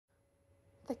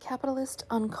The Capitalist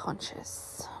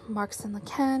Unconscious, Marx and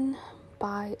Lacan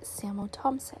by Samo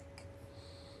Tomsic.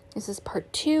 This is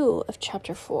part 2 of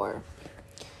chapter 4.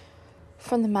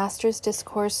 From the Master's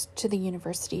Discourse to the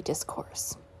University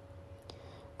Discourse.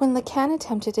 When Lacan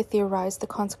attempted to theorize the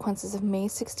consequences of May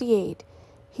 68,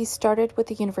 he started with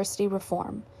the university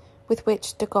reform, with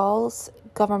which de Gaulle's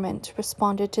government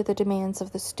responded to the demands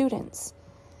of the students.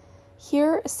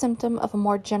 Here, a symptom of a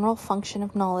more general function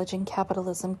of knowledge in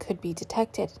capitalism could be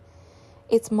detected,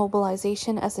 its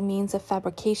mobilization as a means of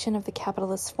fabrication of the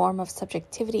capitalist form of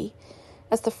subjectivity,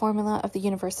 as the formula of the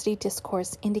university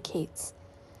discourse indicates.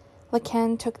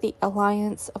 Lacan took the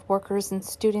alliance of workers and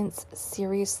students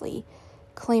seriously,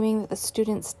 claiming that the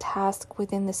student's task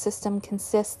within the system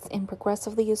consists in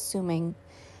progressively assuming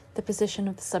the position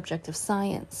of the subject of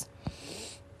science.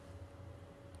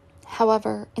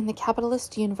 However, in the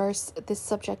capitalist universe, this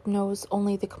subject knows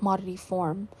only the commodity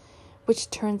form, which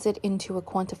turns it into a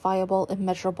quantifiable and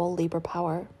measurable labor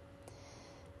power.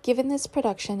 Given this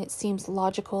production, it seems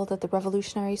logical that the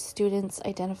revolutionary students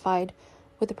identified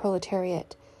with the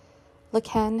proletariat.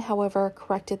 Lacan, however,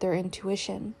 corrected their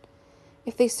intuition.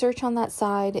 If they search on that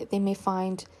side, they may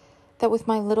find that with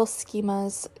my little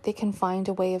schemas, they can find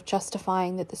a way of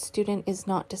justifying that the student is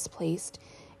not displaced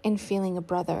in feeling a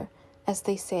brother, as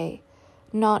they say,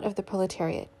 not of the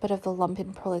proletariat, but of the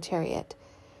lumpen proletariat.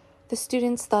 The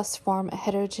students thus form a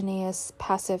heterogeneous,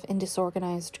 passive, and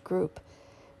disorganized group,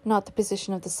 not the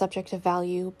position of the subject of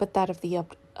value, but that of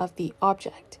the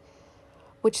object,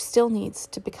 which still needs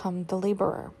to become the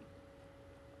laborer.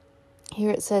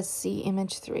 Here it says, see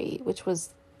image 3, which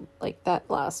was like that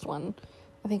last one,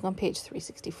 I think on page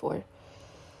 364.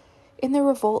 In their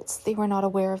revolts, they were not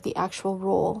aware of the actual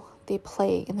role they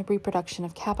play in the reproduction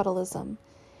of capitalism,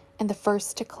 and the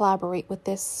first to collaborate with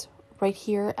this right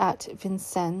here at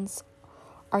Vincennes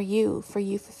are you, for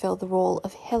you fulfill the role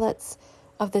of helots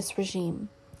of this regime.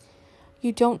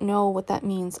 You don't know what that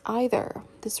means either.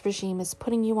 This regime is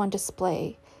putting you on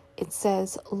display. It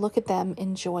says, look at them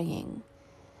enjoying.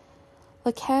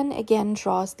 Lacan again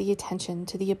draws the attention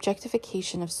to the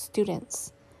objectification of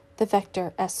students, the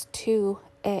vector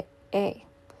S2A,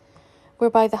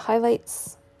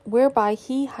 whereby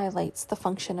he highlights the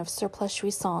function of surplus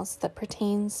jouissance that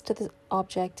pertains to the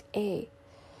object A.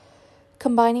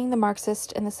 Combining the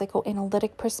Marxist and the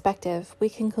psychoanalytic perspective, we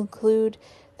can conclude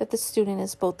that the student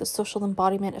is both the social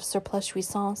embodiment of surplus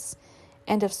jouissance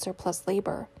and of surplus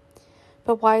labor.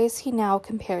 But why is he now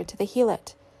compared to the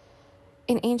helot?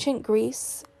 In ancient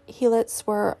Greece, helots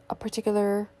were a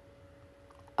particular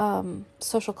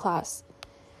social class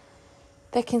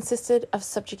that consisted of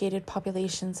subjugated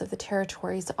populations of the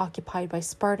territories occupied by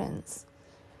Spartans.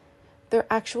 Their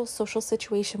actual social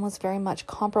situation was very much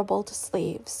comparable to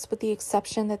slaves, with the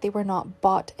exception that they were not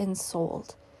bought and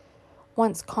sold.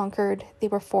 Once conquered, they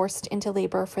were forced into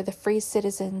labor for the free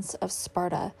citizens of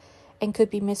Sparta and could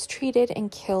be mistreated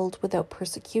and killed without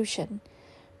persecution,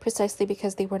 precisely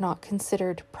because they were not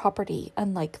considered property,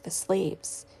 unlike the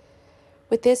slaves.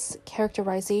 With this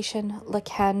characterization,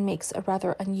 Lacan makes a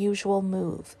rather unusual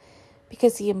move,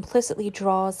 because he implicitly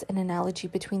draws an analogy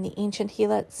between the ancient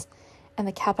helots and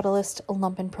the capitalist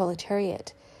lumpen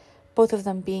proletariat, both of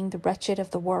them being the wretched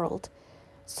of the world,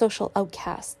 social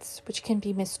outcasts, which can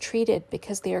be mistreated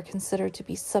because they are considered to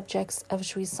be subjects of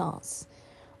jouissance,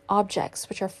 objects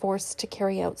which are forced to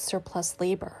carry out surplus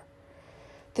labor.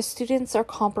 The students are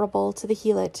comparable to the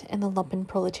helot and the lumpen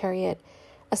proletariat,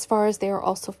 as far as they are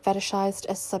also fetishized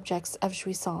as subjects of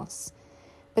jouissance,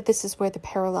 but this is where the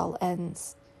parallel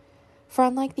ends. For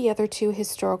unlike the other two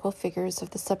historical figures of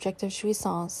the subject of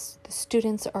jouissance, the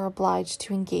students are obliged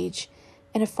to engage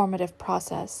in a formative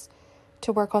process,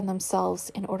 to work on themselves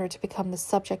in order to become the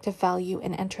subject of value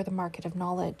and enter the market of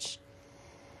knowledge.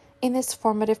 In this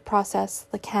formative process,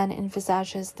 Lacan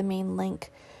envisages the main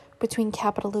link between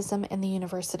capitalism and the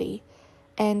university,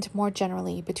 and more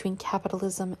generally between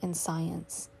capitalism and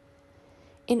science.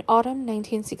 In autumn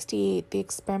 1968, the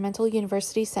Experimental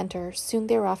University Center, soon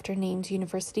thereafter named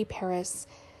University Paris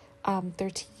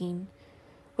 13,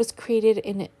 was created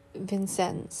in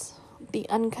Vincennes, the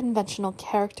unconventional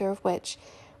character of which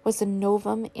was a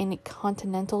novum in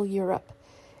continental Europe.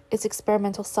 Its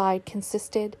experimental side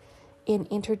consisted in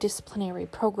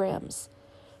interdisciplinary programs,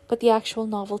 but the actual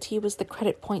novelty was the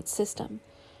credit point system,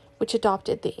 which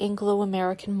adopted the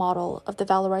Anglo-American model of the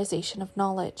valorization of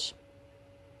knowledge.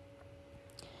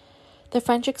 The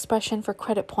French expression for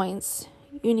credit points,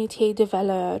 unité de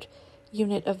valeur,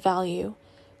 unit of value,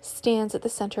 stands at the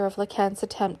center of Lacan's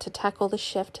attempt to tackle the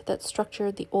shift that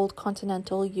structured the old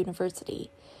continental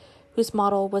university, whose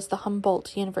model was the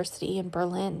Humboldt University in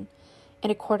Berlin,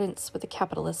 in accordance with the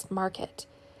capitalist market,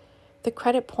 The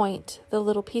credit point, the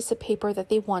little piece of paper that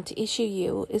they want to issue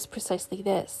you, is precisely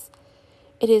this.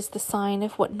 It is the sign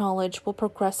of what knowledge will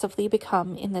progressively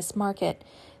become in this market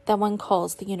that one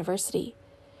calls the university.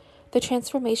 The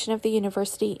transformation of the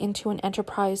university into an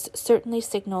enterprise certainly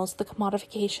signals the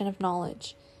commodification of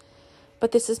knowledge.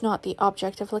 But this is not the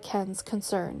object of Lacan's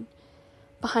concern.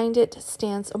 Behind it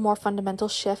stands a more fundamental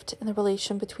shift in the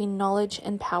relation between knowledge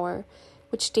and power,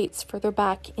 which dates further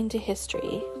back into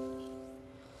history.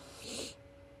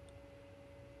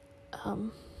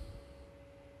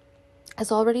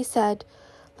 As already said,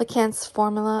 Lacan's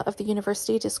formula of the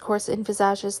university discourse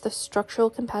envisages the structural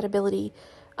compatibility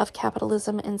of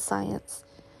capitalism and science,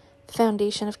 the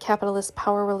foundation of capitalist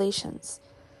power relations,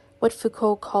 what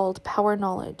Foucault called power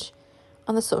knowledge,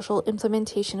 on the social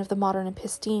implementation of the modern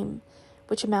episteme,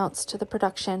 which amounts to the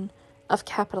production of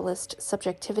capitalist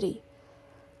subjectivity.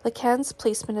 Lacan's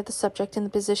placement of the subject in the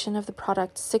position of the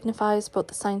product signifies both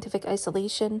the scientific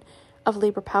isolation of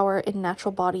labor power in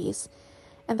natural bodies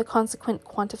and the consequent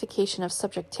quantification of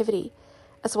subjectivity,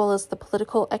 as well as the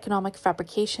political economic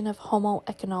fabrication of homo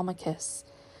economicus,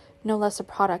 no less a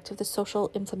product of the social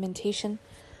implementation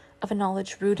of a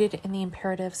knowledge rooted in the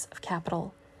imperatives of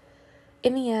capital.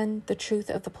 In the end, the truth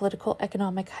of the political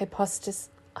economic hypostasis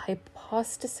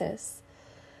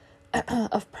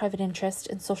of private interest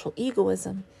and social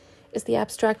egoism is the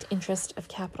abstract interest of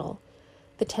capital,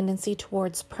 the tendency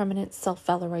towards permanent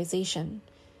self-valorization.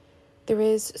 There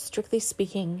is, strictly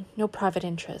speaking, no private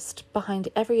interest. Behind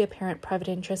every apparent private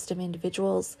interest of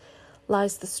individuals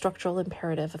lies the structural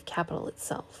imperative of capital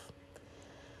itself.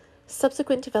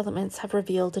 Subsequent developments have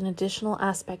revealed an additional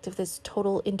aspect of this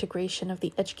total integration of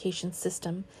the education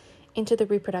system into the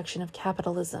reproduction of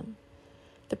capitalism.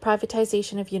 The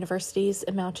privatization of universities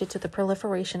amounted to the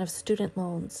proliferation of student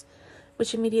loans,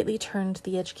 which immediately turned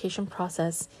the education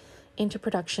process into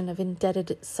production of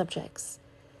indebted subjects.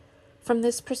 From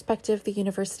this perspective, the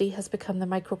university has become the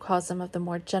microcosm of the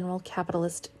more general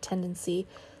capitalist tendency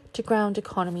to ground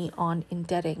economy on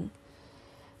indebting.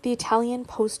 The Italian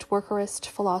post-workerist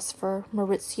philosopher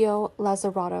Maurizio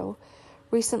Lazzarato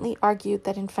recently argued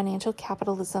that in financial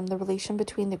capitalism, the relation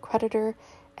between the creditor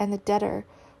and the debtor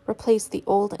replaced the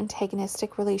old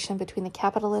antagonistic relation between the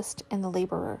capitalist and the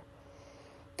laborer.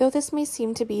 Though this may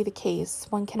seem to be the case,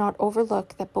 one cannot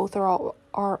overlook that both are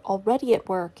already at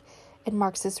work in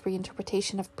Marx's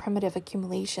reinterpretation of primitive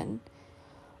accumulation.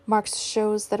 Marx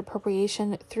shows that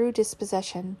appropriation through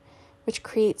dispossession, which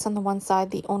creates on the one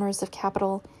side the owners of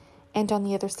capital and on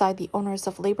the other side the owners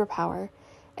of labor power,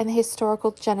 and the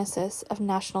historical genesis of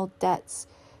national debts,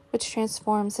 which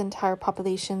transforms entire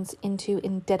populations into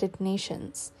indebted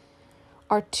nations,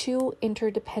 are two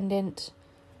interdependent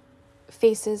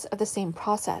faces of the same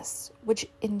process, which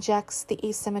injects the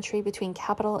asymmetry between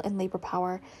capital and labor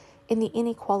power in the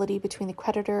inequality between the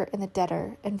creditor and the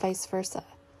debtor, and vice versa.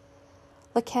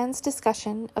 Lacan's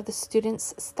discussion of the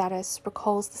student's status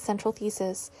recalls the central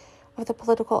thesis of the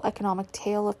political economic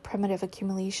tale of primitive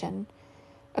accumulation,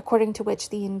 according to which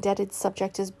the indebted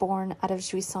subject is born out of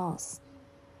jouissance.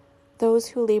 Those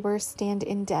who labor stand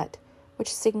in debt,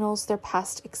 which signals their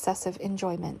past excessive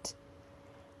enjoyment.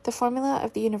 The formula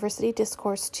of the university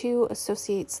discourse, too,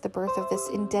 associates the birth of this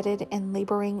indebted and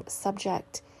laboring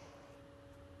subject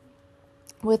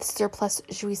with surplus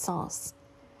jouissance.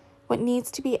 What needs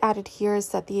to be added here is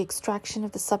that the extraction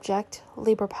of the subject,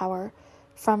 labor power,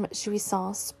 from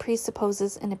jouissance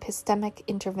presupposes an epistemic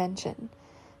intervention,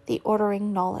 the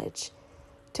ordering knowledge.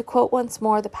 To quote once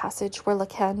more the passage where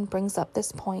Lacan brings up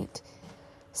this point,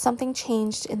 something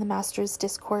changed in the master's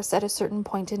discourse at a certain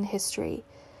point in history.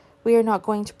 We are not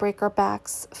going to break our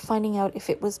backs finding out if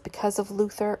it was because of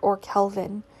Luther or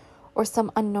Calvin, or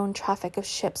some unknown traffic of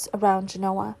ships around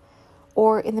Genoa,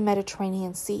 or in the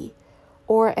Mediterranean Sea,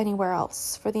 or anywhere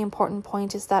else, for the important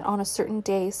point is that on a certain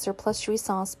day surplus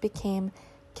jouissance became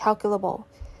calculable,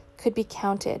 could be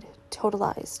counted,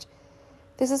 totalized.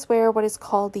 This is where what is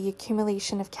called the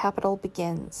accumulation of capital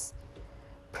begins.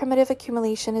 Primitive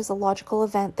accumulation is a logical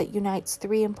event that unites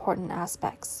three important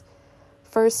aspects.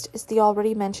 First is the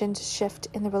already mentioned shift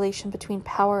in the relation between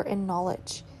power and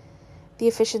knowledge. The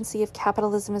efficiency of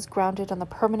capitalism is grounded on the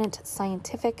permanent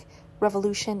scientific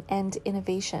revolution and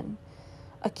innovation,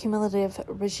 a cumulative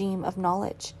regime of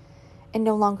knowledge, and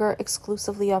no longer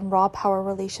exclusively on raw power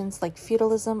relations like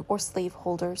feudalism or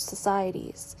slaveholder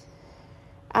societies.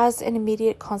 As an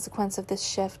immediate consequence of this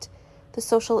shift, the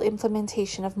social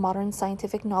implementation of modern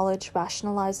scientific knowledge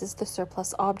rationalizes the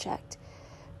surplus object,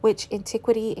 which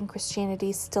antiquity and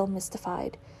Christianity still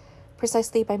mystified,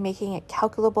 precisely by making it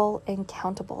calculable and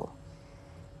countable.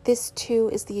 This, too,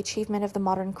 is the achievement of the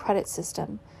modern credit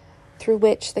system, through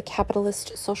which the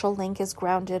capitalist social link is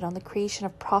grounded on the creation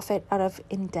of profit out of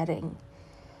indebting.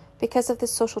 Because of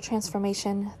this social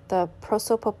transformation, the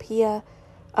prosopopoeia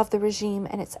of the regime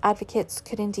and its advocates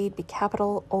could indeed be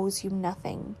capital owes you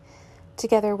nothing,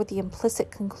 together with the implicit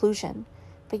conclusion,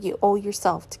 but you owe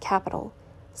yourself to capital,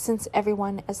 since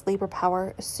everyone as labor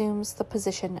power assumes the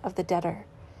position of the debtor.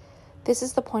 This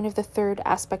is the point of the third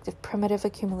aspect of primitive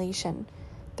accumulation,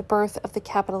 the birth of the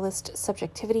capitalist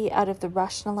subjectivity out of the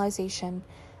rationalization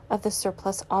of the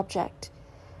surplus object.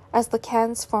 As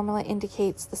Lacan's formula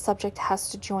indicates, the subject has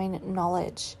to join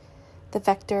knowledge, the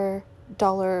vector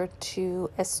 $to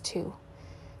S2,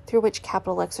 through which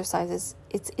capital exercises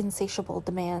its insatiable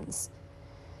demands.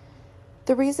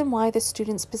 The reason why the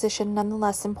student's position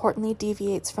nonetheless importantly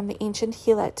deviates from the ancient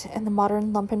Heelot and the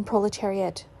modern lumpen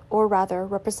proletariat, or rather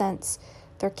represents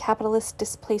their capitalist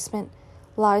displacement,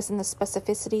 lies in the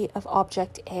specificity of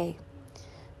Object A.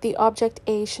 The Object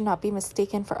A should not be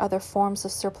mistaken for other forms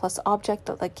of surplus object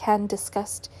that Lacan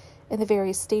discussed in the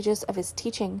various stages of his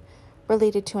teaching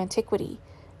related to antiquity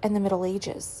and the Middle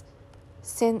Ages,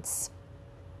 since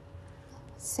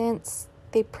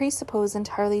they presuppose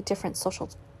entirely different social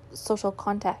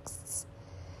contexts.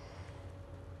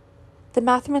 The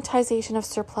mathematization of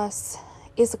surplus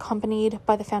is accompanied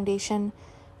by the foundation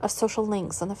of social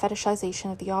links on the fetishization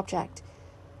of the object.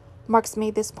 Marx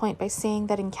made this point by saying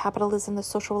that in capitalism the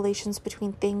social relations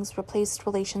between things replaced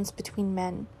relations between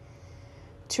men.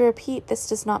 To repeat, this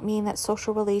does not mean that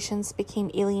social relations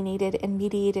became alienated and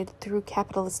mediated through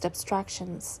capitalist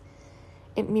abstractions.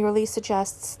 It merely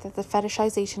suggests that the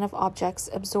fetishization of objects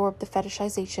absorbed the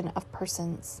fetishization of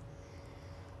persons.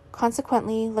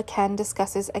 Consequently, Lacan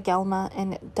discusses Agelma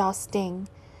and Das Ding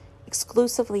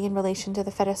exclusively in relation to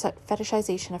the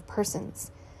fetishization of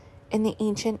persons, in the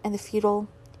ancient and the feudal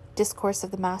discourse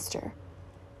of the master.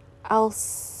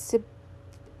 Alcibiades'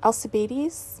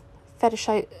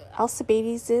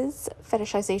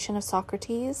 fetishization of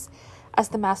Socrates as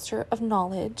the master of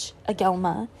knowledge,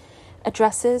 Agelma,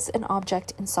 addresses an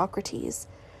object in Socrates,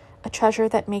 a treasure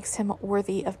that makes him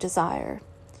worthy of desire.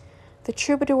 The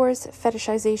troubadour's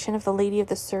fetishization of the lady of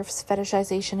the serf's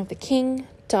fetishization of the king,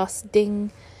 Das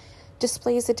Ding,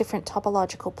 displays a different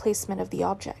topological placement of the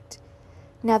object.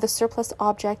 Now the surplus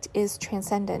object is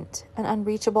transcendent, an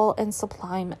unreachable and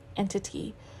sublime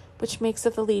entity, which makes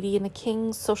of the lady and the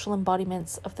king social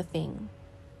embodiments of the thing.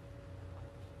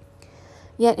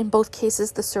 Yet in both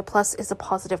cases the surplus is a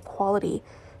positive quality,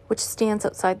 which stands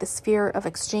outside the sphere of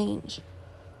exchange.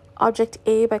 Object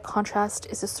A, by contrast,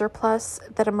 is a surplus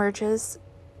that emerges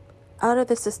out of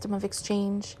the system of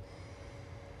exchange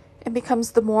and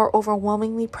becomes the more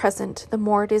overwhelmingly present the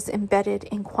more it is embedded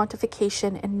in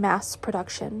quantification and mass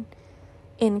production.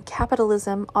 In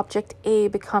capitalism, Object A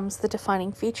becomes the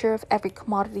defining feature of every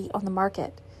commodity on the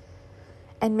market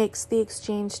and makes the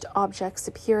exchanged objects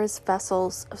appear as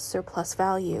vessels of surplus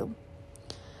value.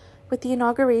 With the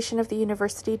inauguration of the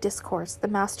university discourse, the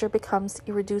master becomes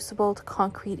irreducible to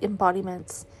concrete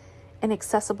embodiments,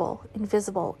 inaccessible,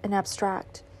 invisible, and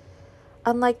abstract.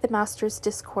 Unlike the master's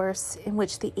discourse, in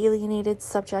which the alienated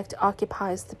subject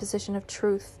occupies the position of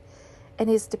truth and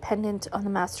is dependent on the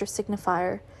master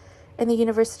signifier, in the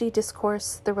university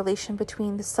discourse, the relation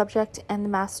between the subject and the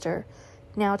master,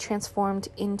 now transformed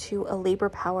into a labor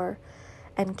power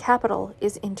and capital,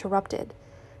 is interrupted.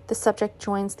 The subject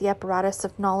joins the apparatus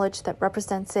of knowledge that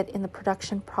represents it in the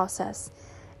production process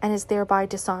and is thereby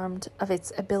disarmed of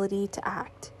its ability to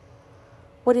act.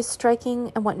 What is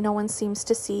striking and what no one seems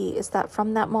to see is that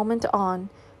from that moment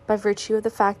on, by virtue of the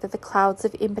fact that the clouds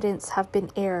of impotence have been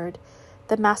aired,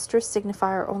 the master's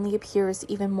signifier only appears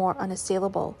even more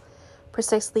unassailable,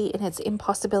 precisely in its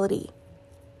impossibility.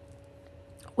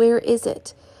 Where is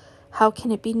it? How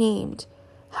can it be named?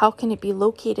 How can it be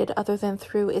located other than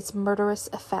through its murderous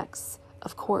effects?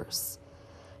 Of course.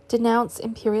 Denounce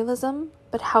imperialism,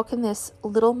 but how can this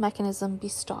little mechanism be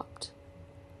stopped?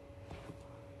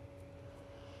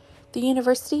 The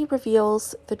university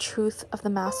reveals the truth of the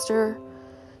master,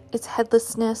 its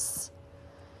headlessness,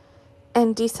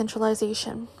 and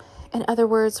decentralization. In other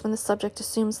words, when the subject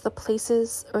assumes the place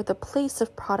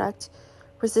of product,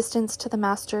 resistance to the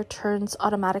master turns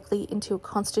automatically into a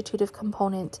constitutive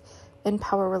component in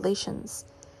power relations.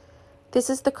 This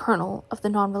is the kernel of the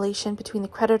non-relation between the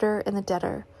creditor and the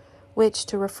debtor, which,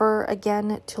 to refer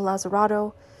again to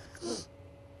Lazzarato,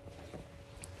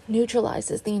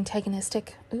 neutralizes the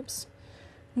antagonistic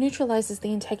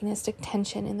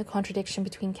tension in the contradiction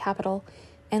between capital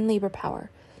and labor power,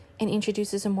 and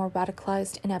introduces a more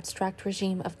radicalized and abstract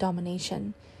regime of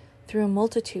domination through a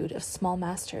multitude of small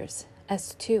masters,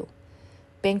 S2,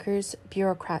 bankers,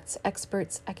 bureaucrats,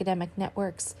 experts, academic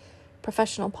networks,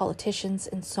 professional politicians,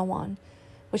 and so on,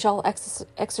 which all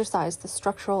exercise the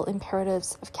structural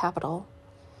imperatives of capital.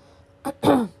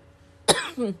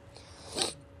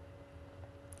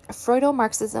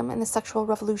 Freudo-Marxism and the sexual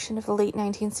revolution of the late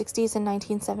 1960s and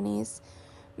 1970s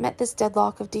met this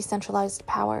deadlock of decentralized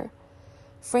power.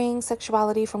 Freeing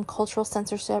sexuality from cultural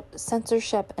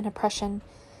censorship and oppression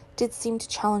did seem to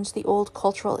challenge the old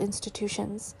cultural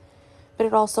institutions, but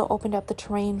it also opened up the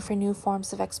terrain for new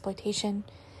forms of exploitation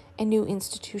and new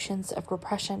institutions of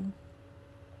repression,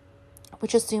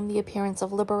 which assumed the appearance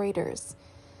of liberators.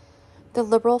 The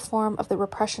liberal form of the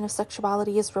repression of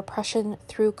sexuality is repression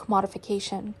through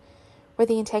commodification, where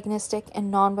the antagonistic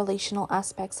and non-relational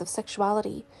aspects of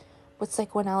sexuality, what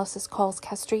psychoanalysis calls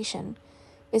castration,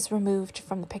 is removed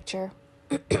from the picture.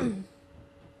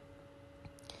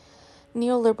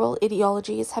 Neoliberal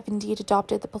ideologies have indeed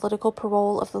adopted the political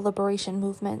parole of the liberation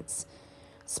movements: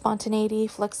 spontaneity,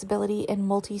 flexibility, and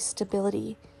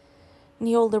multi-stability.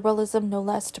 Neoliberalism no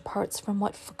less departs from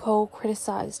what Foucault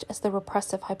criticized as the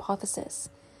repressive hypothesis.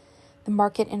 The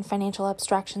market and financial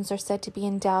abstractions are said to be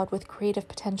endowed with creative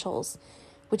potentials,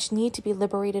 which need to be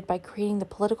liberated by creating the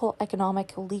political,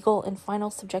 economic, legal, and final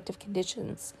subjective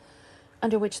conditions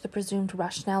under which the presumed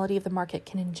rationality of the market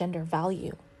can engender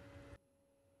value.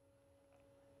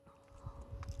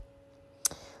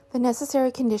 The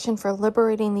necessary condition for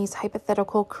liberating these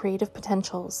hypothetical creative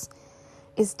potentials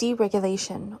is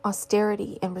deregulation,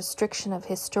 austerity, and restriction of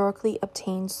historically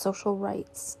obtained social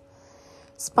rights.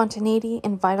 Spontaneity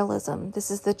and vitalism, this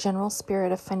is the general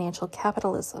spirit of financial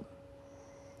capitalism.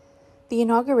 The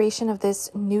inauguration of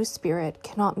this new spirit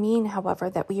cannot mean, however,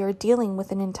 that we are dealing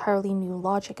with an entirely new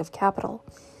logic of capital,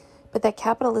 but that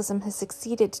capitalism has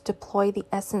succeeded to deploy the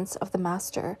essence of the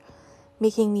master,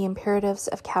 making the imperatives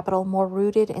of capital more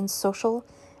rooted in social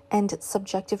and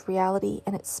subjective reality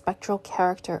and its spectral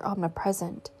character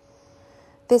omnipresent.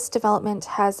 This development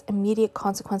has immediate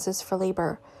consequences for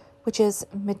labor, which is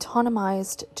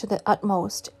metonymized to the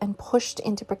utmost and pushed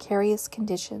into precarious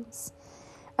conditions,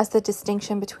 as the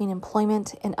distinction between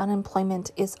employment and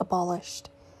unemployment is abolished.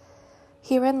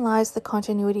 Herein lies the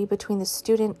continuity between the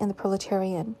student and the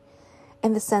proletarian,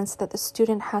 in the sense that the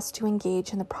student has to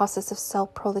engage in the process of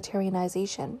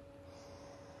self-proletarianization.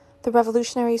 The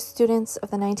revolutionary students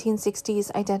of the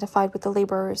 1960s identified with the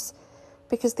laborers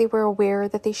because they were aware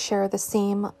that they share the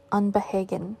same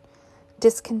Unbehagen,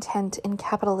 discontent in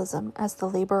capitalism, as the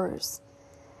laborers.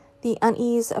 The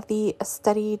unease of the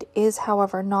studied is,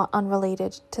 however, not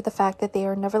unrelated to the fact that they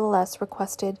are nevertheless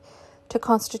requested to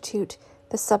constitute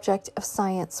the subject of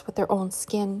science with their own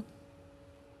skin.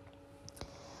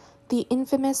 The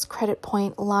infamous credit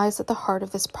point lies at the heart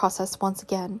of this process once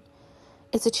again.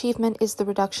 Its achievement is the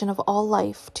reduction of all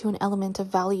life to an element of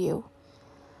value.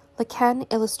 Lacan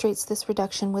illustrates this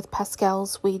reduction with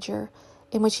Pascal's wager,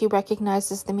 in which he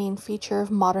recognizes the main feature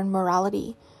of modern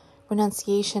morality,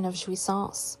 renunciation of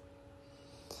jouissance,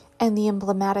 and the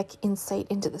emblematic insight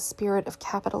into the spirit of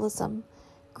capitalism,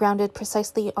 grounded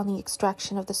precisely on the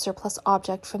extraction of the surplus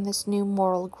object from this new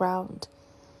moral ground.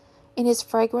 In his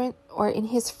fragment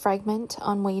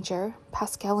on wager,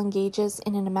 Pascal engages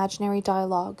in an imaginary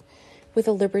dialogue with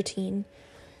a libertine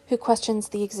who questions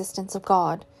the existence of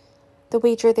God. The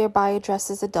wager thereby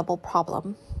addresses a double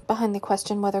problem. Behind the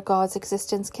question whether God's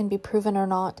existence can be proven or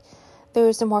not, there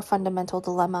is a more fundamental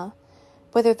dilemma: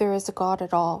 whether there is a God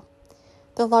at all.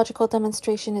 The logical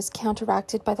demonstration is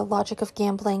counteracted by the logic of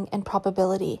gambling and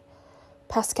probability.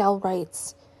 Pascal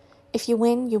writes, "If you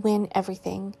win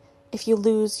everything. If you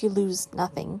lose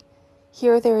nothing.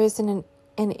 Here there is an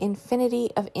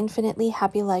infinity of infinitely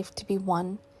happy life to be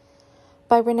won.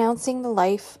 By renouncing the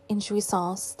life in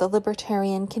jouissance, the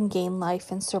libertarian can gain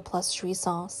life in surplus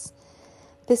jouissance.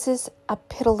 This is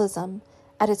capitalism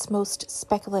at its most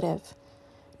speculative.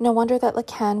 No wonder that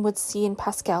Lacan would see in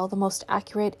Pascal the most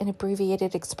accurate and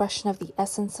abbreviated expression of the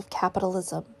essence of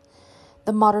capitalism.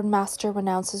 The modern master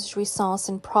renounces jouissance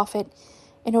and profit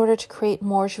in order to create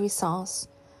more jouissance,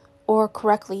 or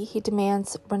correctly, he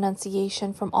demands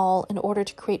renunciation from all in order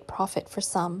to create profit for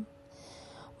some.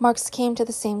 Marx came to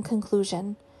the same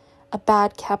conclusion. A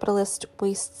bad capitalist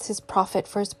wastes his profit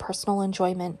for his personal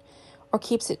enjoyment, or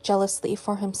keeps it jealously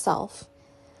for himself.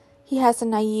 He has a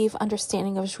naive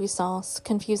understanding of jouissance,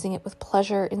 confusing it with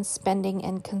pleasure in spending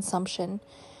and consumption,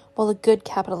 while a good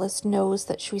capitalist knows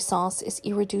that jouissance is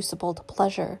irreducible to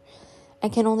pleasure,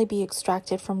 and can only be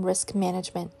extracted from risk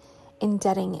management,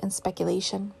 indebting, and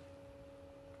speculation.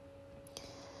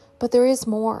 But there is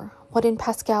more. What in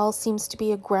Pascal seems to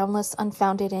be a groundless,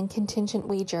 unfounded, and contingent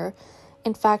wager,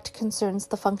 in fact concerns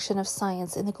the function of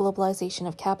science in the globalization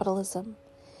of capitalism.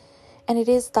 And it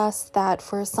is thus that,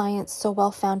 for a science so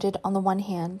well founded on the one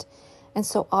hand, and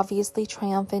so obviously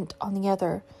triumphant on the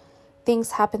other,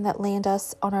 things happen that land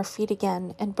us on our feet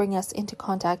again and bring us into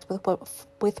contact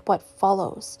with what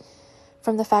follows,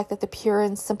 from the fact that the pure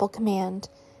and simple command,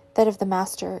 that of the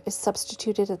master, is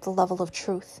substituted at the level of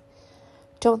truth.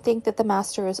 Don't think that the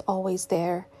master is always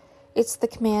there. It's the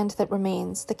command that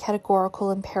remains, the categorical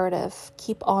imperative.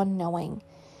 Keep on knowing.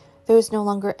 There is no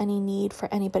longer any need for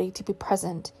anybody to be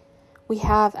present. We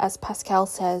have, as Pascal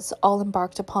says, all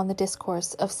embarked upon the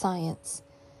discourse of science.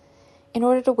 In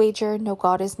order to wager, no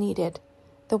God is needed.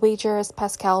 The wager, as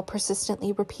Pascal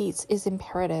persistently repeats, is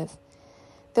imperative.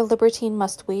 The libertine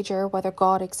must wager whether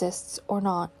God exists or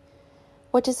not.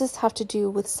 What does this have to do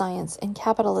with science and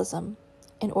capitalism?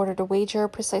 In order to wager,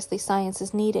 precisely science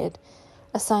is needed,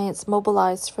 a science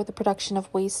mobilized for the production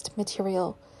of waste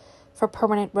material, for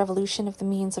permanent revolution of the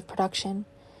means of production,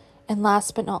 and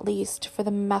last but not least, for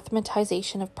the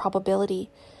mathematization of probability,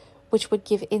 which would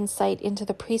give insight into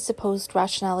the presupposed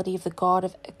rationality of the God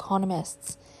of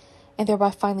economists, and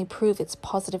thereby finally prove its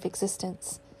positive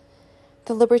existence.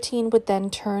 The libertine would then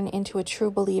turn into a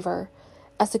true believer,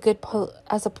 as a good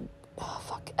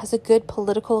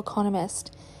political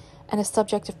economist and a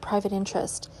subject of private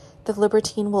interest. The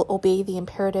libertine will obey the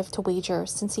imperative to wager,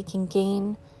 since he can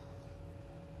gain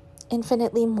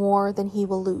infinitely more than he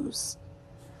will lose.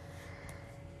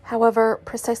 However,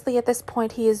 precisely at this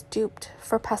point he is duped,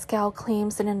 for Pascal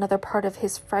claims in another part of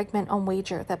his fragment on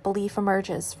wager that belief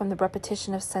emerges from the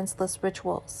repetition of senseless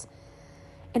rituals.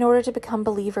 In order to become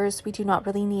believers, we do not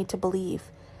really need to believe,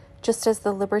 just as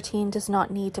the libertine does not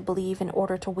need to believe in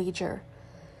order to wager.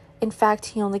 In fact,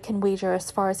 he only can wager as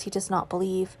far as he does not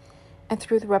believe, and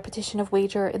through the repetition of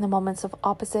wager in the moments of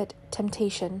opposite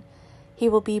temptation, he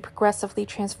will be progressively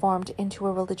transformed into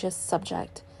a religious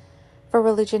subject. For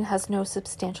religion has no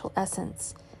substantial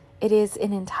essence. It is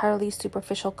an entirely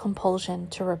superficial compulsion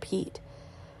to repeat.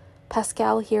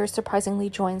 Pascal here surprisingly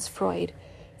joins Freud,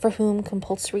 for whom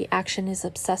compulsory action is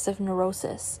obsessive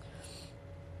neurosis,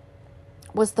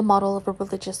 was the model of a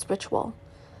religious ritual.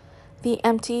 The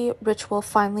empty ritual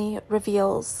finally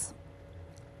reveals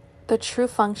the true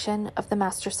function of the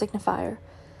master signifier.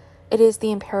 It is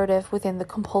the imperative within the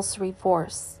compulsory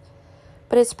force.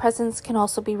 But its presence can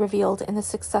also be revealed in the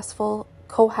successful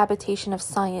cohabitation of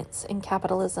science and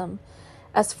capitalism,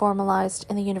 as formalized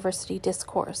in the university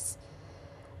discourse.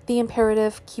 The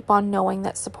imperative, keep on knowing,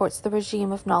 that supports the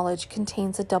regime of knowledge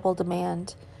contains a double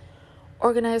demand.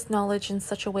 Organize knowledge in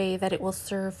such a way that it will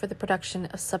serve for the production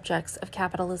of subjects of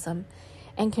capitalism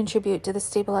and contribute to the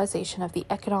stabilization of the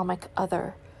economic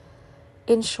other.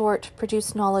 In short,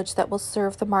 produce knowledge that will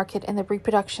serve the market and the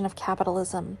reproduction of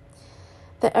capitalism.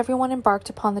 That everyone embarked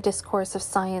upon the discourse of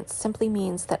science simply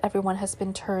means that everyone has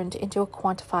been turned into a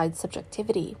quantified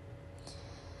subjectivity.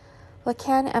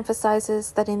 Lacan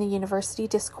emphasizes that in the university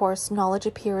discourse, knowledge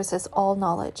appears as all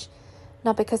knowledge,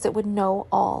 not because it would know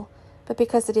all, but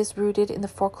because it is rooted in the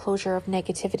foreclosure of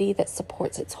negativity that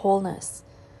supports its wholeness.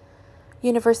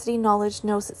 University knowledge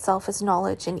knows itself as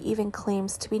knowledge and even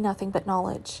claims to be nothing but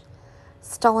knowledge.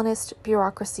 Stalinist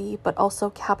bureaucracy, but also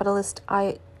capitalist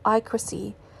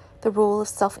iocracy, the rule of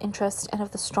self-interest and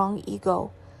of the strong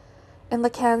ego. In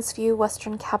Lacan's view,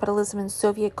 Western capitalism and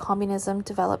Soviet communism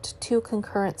developed two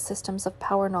concurrent systems of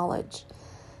power knowledge,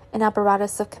 an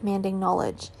apparatus of commanding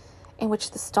knowledge, in which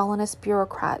the Stalinist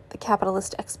bureaucrat, the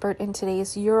capitalist expert, and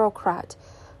today's Eurocrat,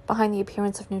 behind the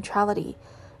appearance of neutrality,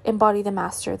 embody the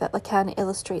master that Lacan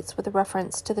illustrates with a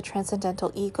reference to the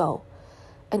transcendental ego,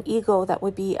 an ego that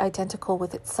would be identical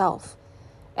with itself,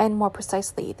 and more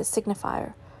precisely, the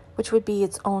signifier, which would be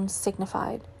its own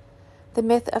signified. The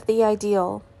myth of the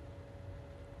ideal,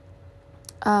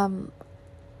 the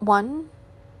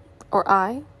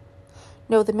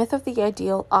myth of the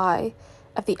ideal I,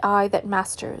 of the I that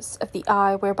masters, of the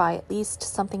I whereby at least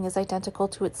something is identical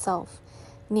to itself,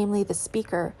 namely the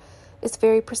speaker, is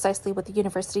very precisely what the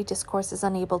university discourse is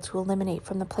unable to eliminate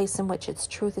from the place in which its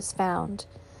truth is found.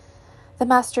 The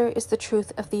master is the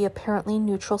truth of the apparently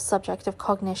neutral subject of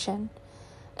cognition,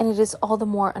 and it is all the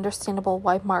more understandable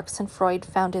why Marx and Freud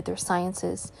founded their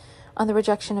sciences on the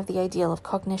rejection of the ideal of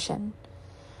cognition.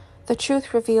 The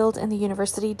truth revealed in the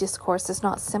university discourse is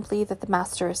not simply that the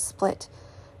master is split,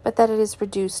 but that it is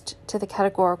reduced to the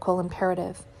categorical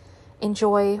imperative.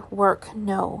 Enjoy, work,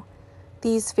 know.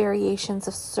 These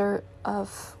variations serve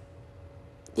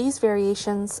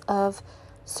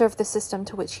the system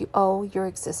to which you owe your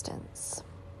existence.